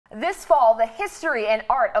This fall, the history and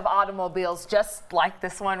art of automobiles, just like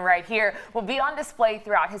this one right here, will be on display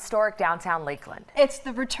throughout historic downtown Lakeland. It's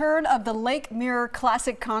the return of the Lake Mirror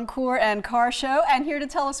Classic Concours and Car Show, and here to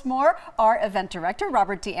tell us more are event director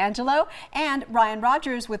Robert D'Angelo and Ryan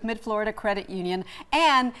Rogers with Mid-Florida Credit Union,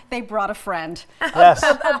 and they brought a friend. Yes.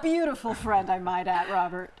 a beautiful friend, I might add,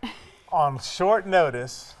 Robert. On short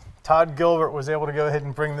notice, Todd Gilbert was able to go ahead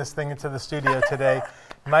and bring this thing into the studio today.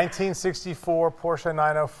 1964 Porsche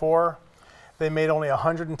 904. They made only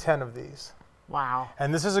 110 of these. Wow.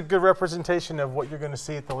 And this is a good representation of what you're going to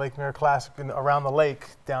see at the Lake Mirror Classic and around the lake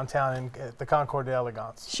downtown in at the Concours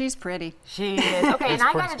d'Elegance. She's pretty. She is. Okay, and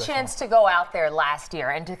I got a chance to go out there last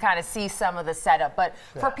year and to kind of see some of the setup. But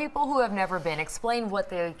for people who have never been, explain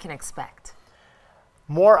what they can expect.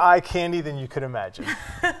 More eye candy than you could imagine.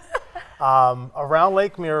 Around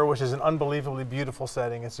Lake Mirror, which is an unbelievably beautiful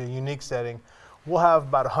setting, it's a unique setting, we'll have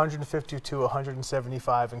about 150 to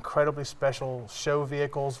 175 incredibly special show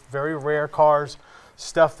vehicles, very rare cars,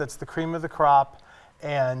 stuff that's the cream of the crop,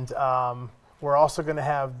 and we're also going to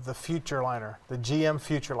have the Future Liner, the GM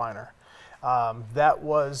Future Liner. That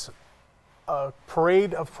was a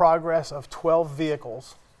parade of progress of 12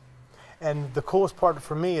 vehicles, and the coolest part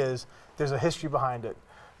for me is there's a history behind it.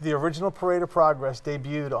 The original Parade of Progress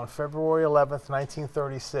debuted on February 11th,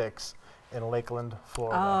 1936 in Lakeland,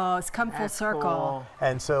 Florida. Oh, it's come full circle. Cool.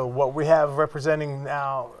 And so what we have representing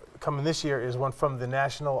now, coming this year, is one from the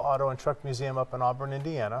National Auto and Truck Museum up in Auburn,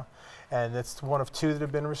 Indiana. And it's one of two that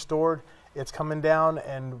have been restored. It's coming down,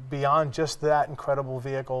 and beyond just that incredible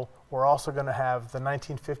vehicle, we're also going to have the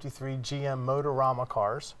 1953 GM Motorama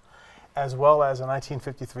cars, as well as a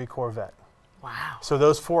 1953 Corvette. Wow. So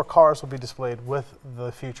those four cars will be displayed with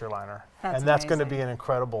the Future Liner. That's That's going to amazing. be an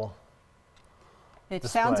incredible It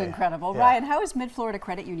display. sounds incredible. Yeah. Ryan, how is Mid-Florida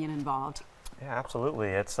Credit Union involved? Yeah, absolutely.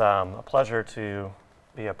 It's a pleasure to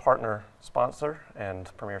be a partner sponsor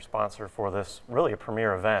and premier sponsor for this really a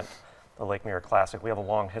premier event, the Lake Mirror Classic. We have a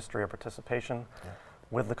long history of participation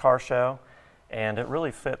with the car show, and it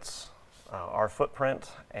really fits our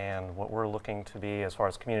footprint and what we're looking to be as far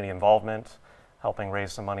as community involvement, helping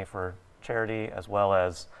raise some money for charity, as well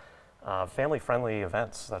as family-friendly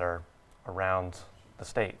events that are around the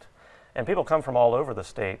state. And people come from all over the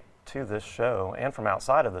state to this show and from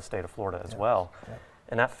outside of the state of Florida as well. Yeah.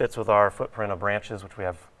 And that fits with our footprint of branches, which we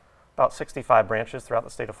have about 65 branches throughout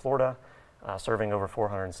the state of Florida, serving over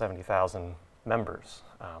 470,000 members.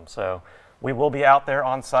 So we will be out there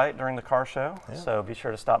on site during the car show. Yeah. So be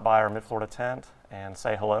sure to stop by our Mid-Florida tent and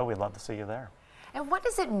say hello. We'd love to see you there. And what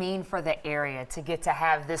does it mean for the area to get to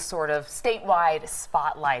have this sort of statewide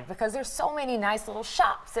spotlight? Because there's so many nice little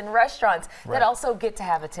shops and restaurants that also get to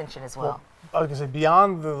have attention as well. I was going to say,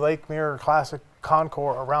 beyond the Lake Mirror Classic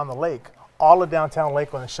Concours around the lake, all of downtown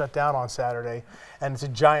Lakeland is shut down on Saturday, and it's a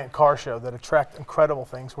giant car show that attracts incredible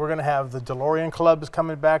things. We're going to have the DeLorean Club is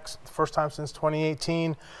coming back, first time since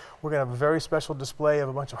 2018. We're going to have a very special display of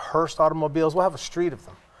a bunch of Hearst automobiles. We'll have a street of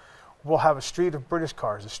them. We'll have a street of British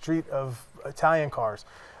cars, a street of Italian cars,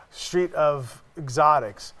 street of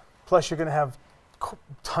exotics. Plus, you're going to have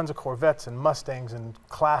tons of Corvettes and Mustangs and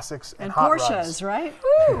classics and hot Porsches, rods. right?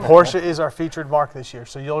 Porsche is our featured mark this year,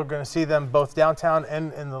 so you're going to see them both downtown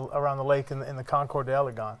and around the lake in the Concours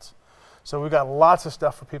d'Elegance. So we've got lots of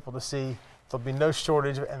stuff for people to see. There'll be no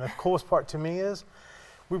shortage, and the coolest part to me is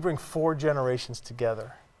we bring 4 generations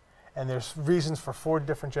together. And there's reasons for 4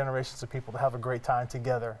 different generations of people to have a great time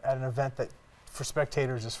together at an event that, for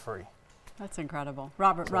spectators, is free. That's incredible.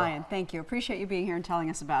 Robert, Ryan, thank you. Appreciate you being here and telling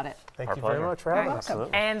us about it. Thank Our you very pleasure. much for having us.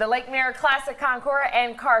 Absolutely. And the Lake Mirror Classic Concours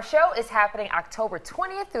and Car Show is happening October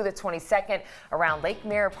 20th through the 22nd around Lake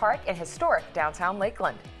Mirror Park in historic downtown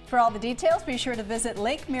Lakeland. For all the details, be sure to visit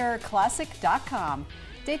lakemirrorclassic.com.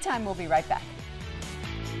 Daytime will be right back.